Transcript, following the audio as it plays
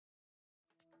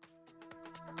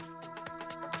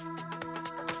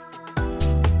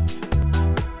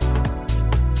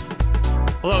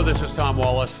Hello, this is Tom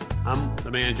Wallace. I'm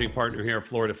the managing partner here at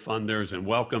Florida Funders, and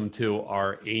welcome to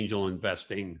our Angel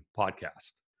Investing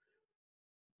podcast.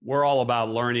 We're all about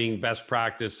learning best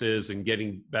practices and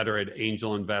getting better at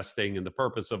angel investing, and the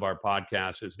purpose of our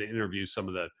podcast is to interview some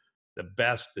of the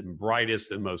best and brightest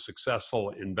and most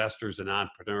successful investors and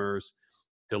entrepreneurs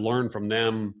to learn from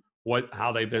them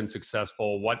how they've been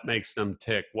successful, what makes them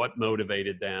tick, what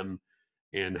motivated them,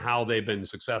 and how they've been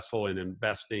successful in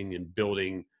investing and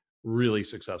building really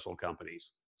successful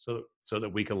companies so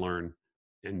that we can learn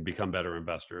and become better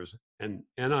investors and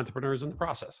entrepreneurs in the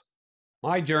process.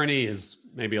 My journey is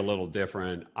maybe a little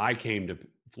different. I came to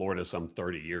Florida some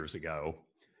 30 years ago.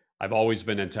 I've always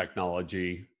been in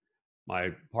technology.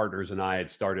 My partners and I had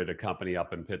started a company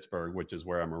up in Pittsburgh, which is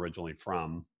where I'm originally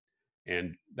from.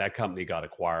 And that company got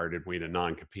acquired and we had a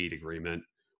non-compete agreement.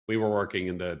 We were working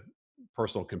in the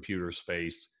personal computer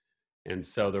space. And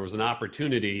so there was an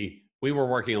opportunity. We were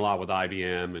working a lot with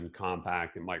IBM and Compaq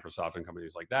and Microsoft and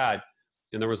companies like that.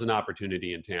 And there was an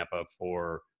opportunity in Tampa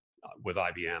with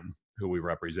IBM, who we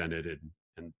represented,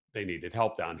 and they needed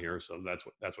help down here. So that's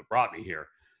what brought me here.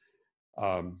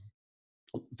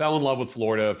 Fell in love with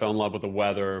Florida, fell in love with the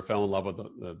weather, fell in love with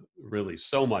the really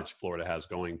so much Florida has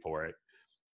going for it,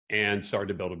 and started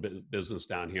to build a business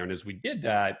down here. And as we did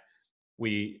that,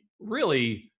 we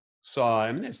really saw,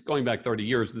 I mean, it's going back 30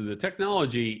 years, the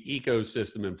technology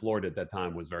ecosystem in Florida at that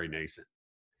time was very nascent.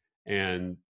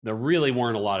 And there really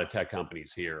weren't a lot of tech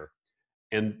companies here.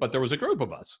 But there was a group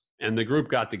of us, and the group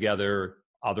got together,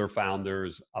 other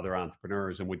founders, other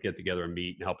entrepreneurs, and we'd get together and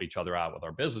meet and help each other out with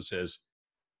our businesses.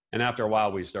 And after a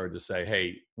while, we started to say,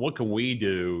 hey, what can we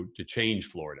do to change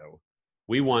Florida?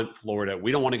 We want Florida.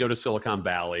 We don't want to go to Silicon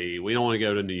Valley. We don't want to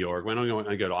go to New York. We don't want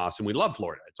to go to Austin. We love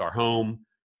Florida. It's our home.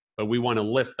 But we want to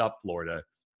lift up Florida,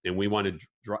 and we want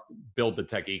to build the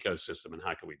tech ecosystem. And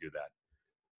how can we do that?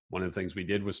 One of the things we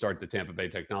did was start the Tampa Bay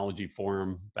Technology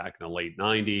Forum back in the late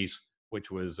 90s, which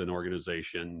was an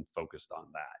organization focused on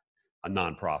that, a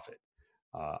nonprofit.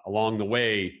 Along the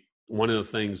way, one of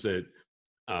the things that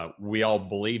we all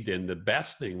believed in, the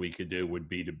best thing we could do would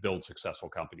be to build successful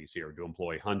companies here, to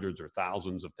employ hundreds or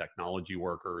thousands of technology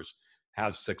workers,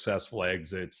 have successful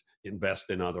exits,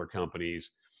 invest in other companies.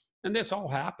 And this all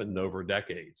happened over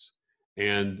decades.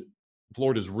 And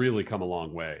Florida's really come a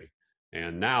long way.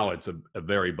 And now it's a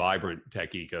very vibrant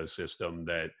tech ecosystem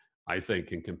that I think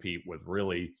can compete with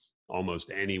really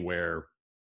almost anywhere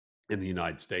in the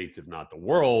United States, if not the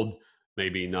world.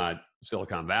 Maybe not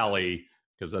Silicon Valley,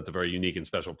 because that's a very unique and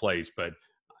special place. But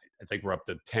I think we're up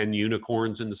to 10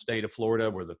 unicorns in the state of Florida.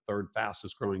 We're the third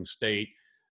fastest growing state.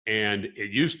 And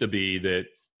it used to be that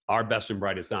our best and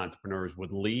brightest entrepreneurs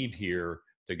would leave here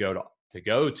to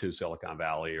go to Silicon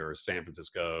Valley or San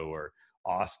Francisco or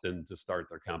Austin to start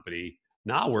their company.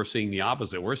 Now we're seeing the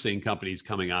opposite. We're seeing companies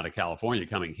coming out of California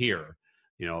coming here.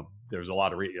 You know, there's a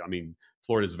lot of,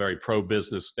 Florida is a very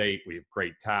pro-business state. We have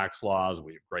great tax laws.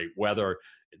 We have great weather.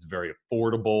 It's very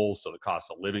affordable. So the cost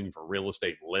of living for real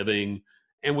estate living,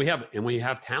 and we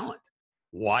have talent.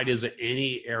 Why does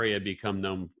any area become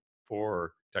known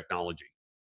for technology?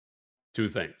 Two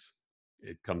things.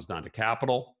 It comes down to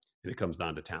capital and it comes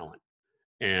down to talent.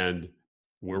 And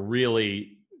we're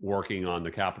really working on the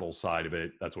capital side of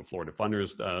it. That's what Florida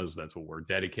Funders does. That's what we're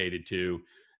dedicated to.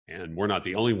 And we're not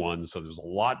the only ones. So there's a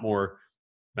lot more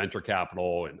venture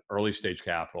capital and early stage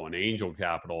capital and angel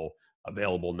capital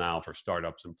available now for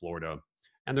startups in Florida.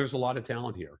 And there's a lot of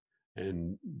talent here.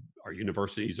 And our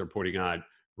universities are putting out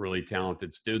really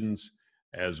talented students,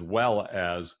 as well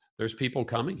as there's people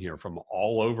coming here from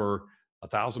all over,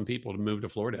 1,000 people to move to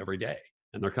Florida every day.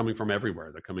 And they're coming from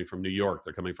everywhere. They're coming from New York.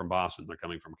 They're coming from Boston. They're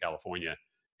coming from California.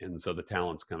 And so the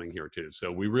talent's coming here too.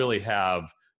 So we really have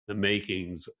the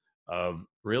makings of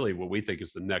really what we think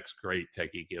is the next great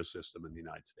tech ecosystem in the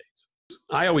United States.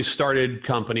 I always started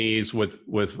companies with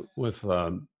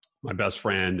my best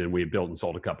friend, and we built and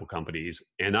sold a couple companies.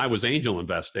 And I was angel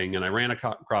investing, and I ran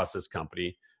across this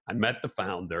company. I met the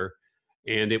founder,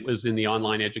 and it was in the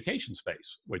online education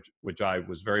space, which I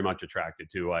was very much attracted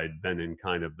to. I had been in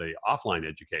kind of the offline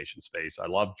education space. I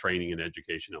love training and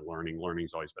education and learning.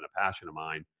 Learning's always been a passion of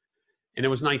mine. And it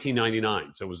was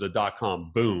 1999, so it was a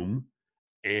dot-com boom.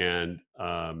 And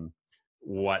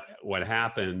what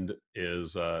happened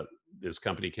is this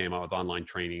company came out with online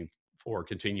training for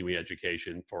continuing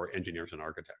education for engineers and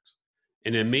architects,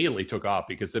 and immediately took off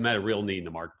because they met a real need in the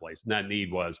marketplace. And that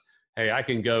need was, hey, I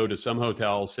can go to some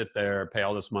hotel, sit there, pay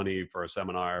all this money for a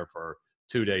seminar for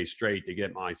 2 days straight to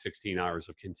get my 16 hours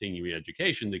of continuing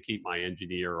education to keep my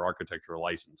engineer or architectural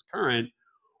license current.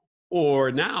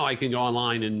 Or now I can go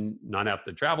online and not have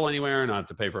to travel anywhere, not have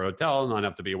to pay for a hotel, not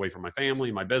have to be away from my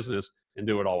family, my business, and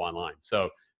do it all online. So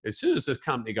as soon as this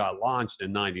company got launched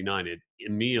in 99, it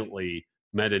immediately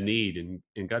met a need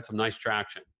and got some nice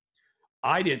traction.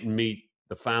 I didn't meet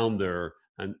the founder,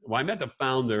 and well, I met the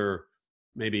founder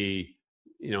maybe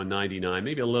in '99,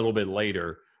 maybe a little bit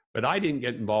later, but I didn't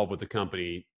get involved with the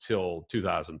company till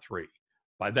 2003.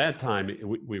 By that time,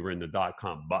 we were in the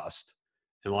dot-com bust,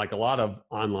 and like a lot of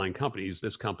online companies,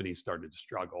 this company started to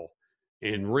struggle,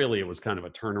 and really it was kind of a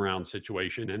turnaround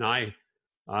situation. And I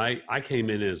came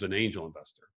in as an angel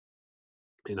investor,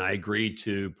 and I agreed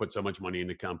to put so much money in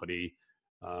the company.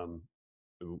 Um,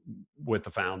 with the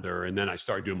founder. And then I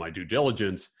started doing my due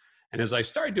diligence. And as I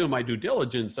started doing my due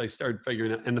diligence, I started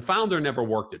figuring out, and the founder never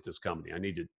worked at this company. I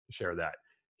need to share that.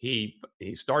 He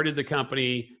started the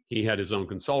company. He had his own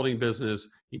consulting business.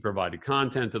 He provided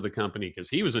content to the company because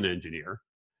he was an engineer,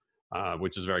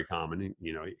 which is very common.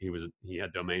 He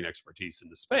had domain expertise in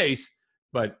the space,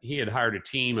 but he had hired a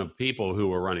team of people who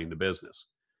were running the business.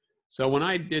 So when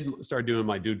I did start doing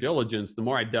my due diligence, the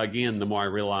more I dug in, the more I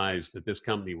realized that this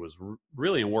company was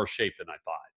really in worse shape than I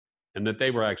thought, and that they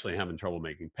were actually having trouble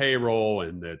making payroll,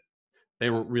 and that they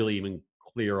weren't really even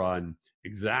clear on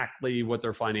exactly what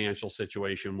their financial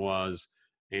situation was.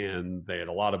 And they had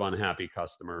a lot of unhappy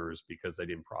customers because they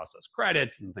didn't process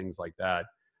credits and things like that.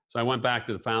 So I went back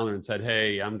to the founder and said,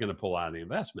 "Hey, I'm going to pull out of the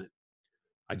investment.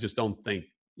 I just don't think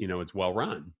it's well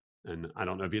run, and I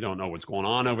don't know if you don't know what's going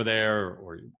on over there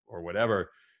or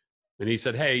whatever." And he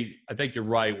said, "Hey, I think you're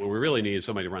right. What we really need is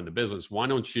somebody to run the business. Why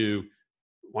don't you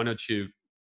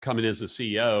come in as the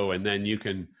CEO, and then you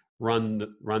can run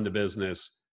the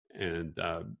business and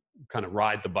kind of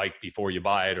ride the bike before you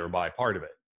buy it or buy part of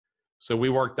it." So we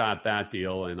worked out that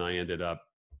deal, and I ended up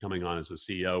coming on as a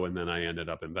CEO, and then I ended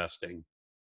up investing.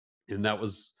 And that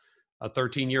was a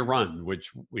 13-year run,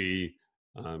 which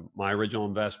my original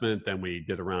investment, then we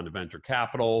did a round of venture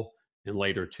capital, and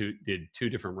later did two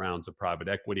different rounds of private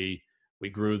equity. We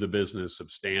grew the business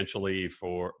substantially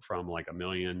from like $1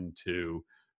 million to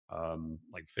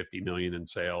like 50 million in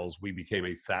sales. We became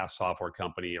a SaaS software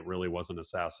company. It really wasn't a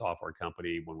SaaS software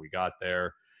company when we got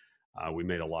there. We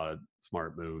made a lot of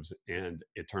smart moves, and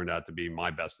it turned out to be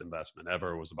my best investment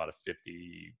ever. It was about a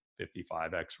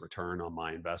 55x return on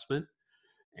my investment.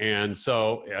 And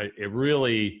so it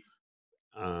really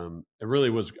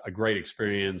was a great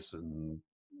experience, and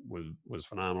was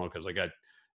phenomenal because I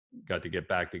got to get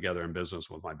back together in business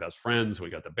with my best friends. We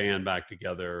got the band back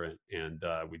together, and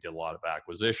we did a lot of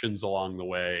acquisitions along the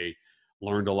way.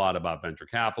 Learned a lot about venture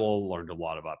capital, learned a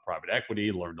lot about private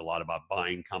equity, learned a lot about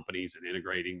buying companies and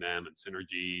integrating them and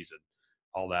synergies and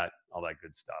all that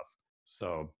good stuff.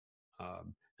 So,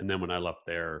 and then when I left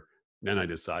there, then I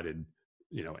decided,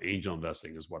 angel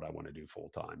investing is what I want to do full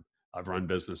time. I've run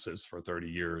businesses for 30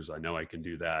 years. I know I can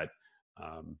do that.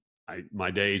 Um, my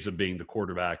days of being the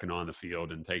quarterback and on the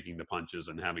field and taking the punches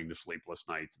and having the sleepless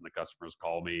nights and the customers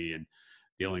call me and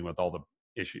dealing with all the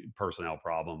personnel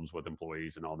problems with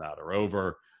employees and all that are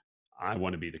over. I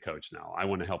want to be the coach now. I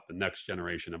want to help the next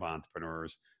generation of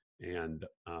entrepreneurs. And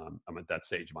I'm at that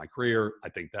stage of my career. I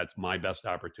think that's my best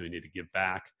opportunity to give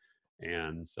back.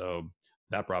 And so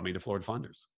that brought me to Florida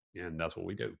Funders. And that's what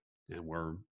we do. And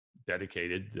we're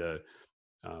dedicated to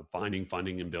finding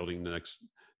funding and building the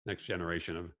next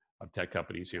generation of tech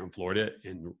companies here in Florida.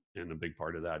 And a big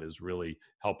part of that is really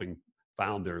helping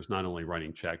founders, not only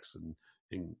writing checks and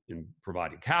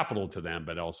providing capital to them,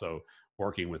 but also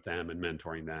working with them and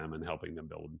mentoring them and helping them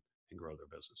build and grow their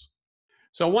business.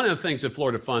 So one of the things that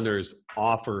Florida Funders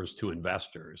offers to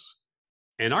investors,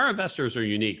 and our investors are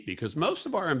unique because most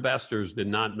of our investors did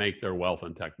not make their wealth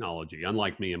in technology,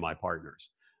 unlike me and my partners.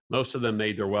 Most of them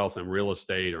made their wealth in real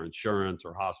estate or insurance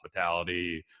or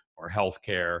hospitality or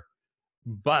healthcare,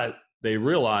 but they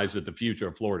realize that the future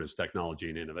of Florida is technology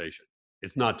and innovation.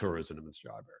 It's not tourism and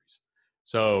strawberries.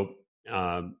 So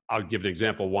I'll give an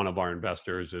example. One of our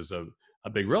investors is a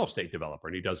big real estate developer,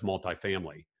 and he does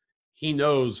multifamily. He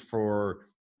knows for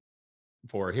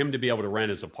him to be able to rent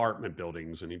his apartment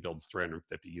buildings, and he builds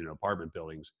 350 unit apartment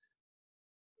buildings,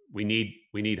 we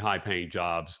need high paying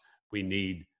jobs. We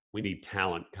need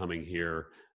talent coming here,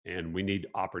 and we need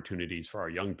opportunities for our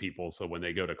young people. So when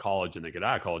they go to college and they get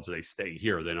out of college, they stay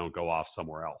here. They don't go off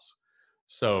somewhere else.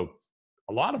 So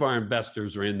a lot of our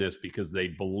investors are in this because they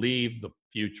believe the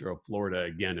future of Florida,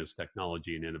 again, is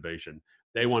technology and innovation.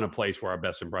 They want a place where our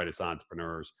best and brightest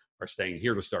entrepreneurs are staying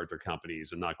here to start their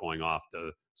companies and not going off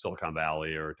to Silicon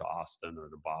Valley or to Austin or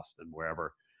to Boston,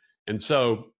 wherever. And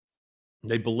so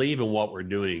they believe in what we're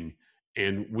doing,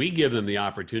 and we give them the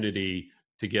opportunity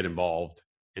to get involved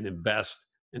and invest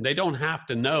And they don't have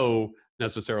to know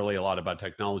necessarily a lot about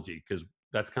technology, because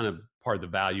that's kind of part of the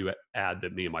value add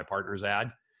that me and my partners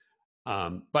add.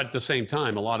 But at the same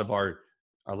time, a lot of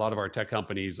our tech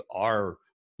companies are,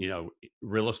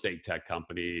 real estate tech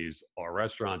companies, or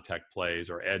restaurant tech plays,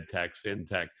 or ed tech,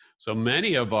 fintech. So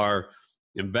many of our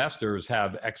investors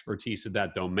have expertise in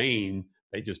that domain.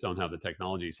 They just don't have the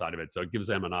technology side of it. So it gives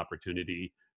them an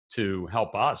opportunity to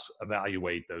help us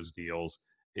evaluate those deals,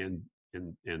 and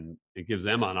and it gives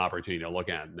them an opportunity to look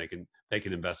at it, and they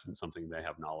can invest in something they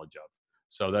have knowledge of.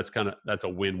 So that's a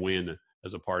win-win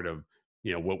as a part of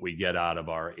what we get out of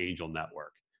our angel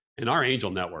network. And our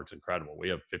angel network's incredible. We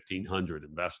have 1,500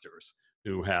 investors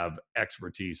who have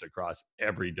expertise across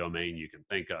every domain you can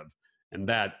think of, and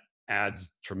that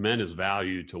adds tremendous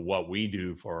value to what we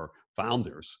do for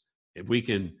founders. If we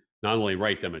can not only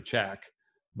write them a check,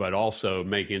 but also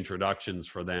make introductions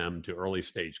for them to early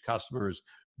stage customers,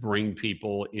 bring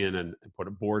people in and put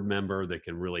a board member that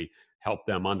can really help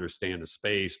them understand the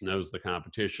space, knows the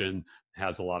competition,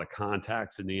 has a lot of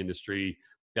contacts in the industry.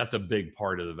 That's a big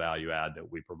part of the value add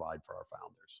that we provide for our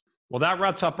founders. Well, that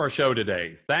wraps up our show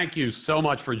today. Thank you so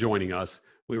much for joining us.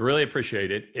 We really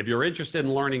appreciate it. If you're interested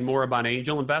in learning more about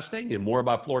angel investing and more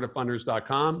about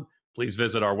floridafunders.com, please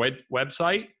visit our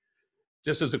website.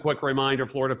 Just as a quick reminder,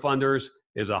 Florida Funders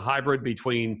is a hybrid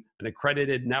between an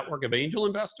accredited network of angel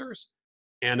investors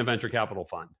and a venture capital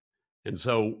fund. And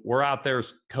so we're out there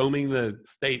combing the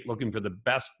state looking for the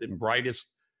best and brightest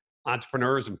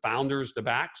entrepreneurs and founders to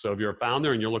back. So if you're a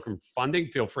founder and you're looking for funding,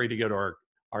 feel free to go to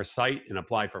our site and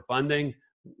apply for funding.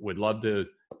 We'd love to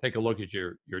take a look at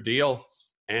your deal.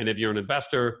 And if you're an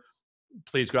investor,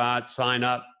 please go out, sign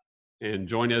up, and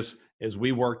join us as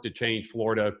we work to change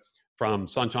Florida from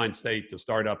Sunshine State to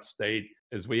Startup State,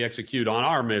 as we execute on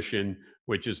our mission,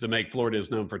 which is to make Florida as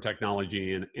known for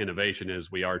technology and innovation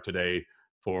as we are today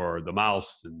for the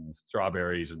mouse and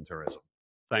strawberries and tourism.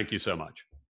 Thank you so much.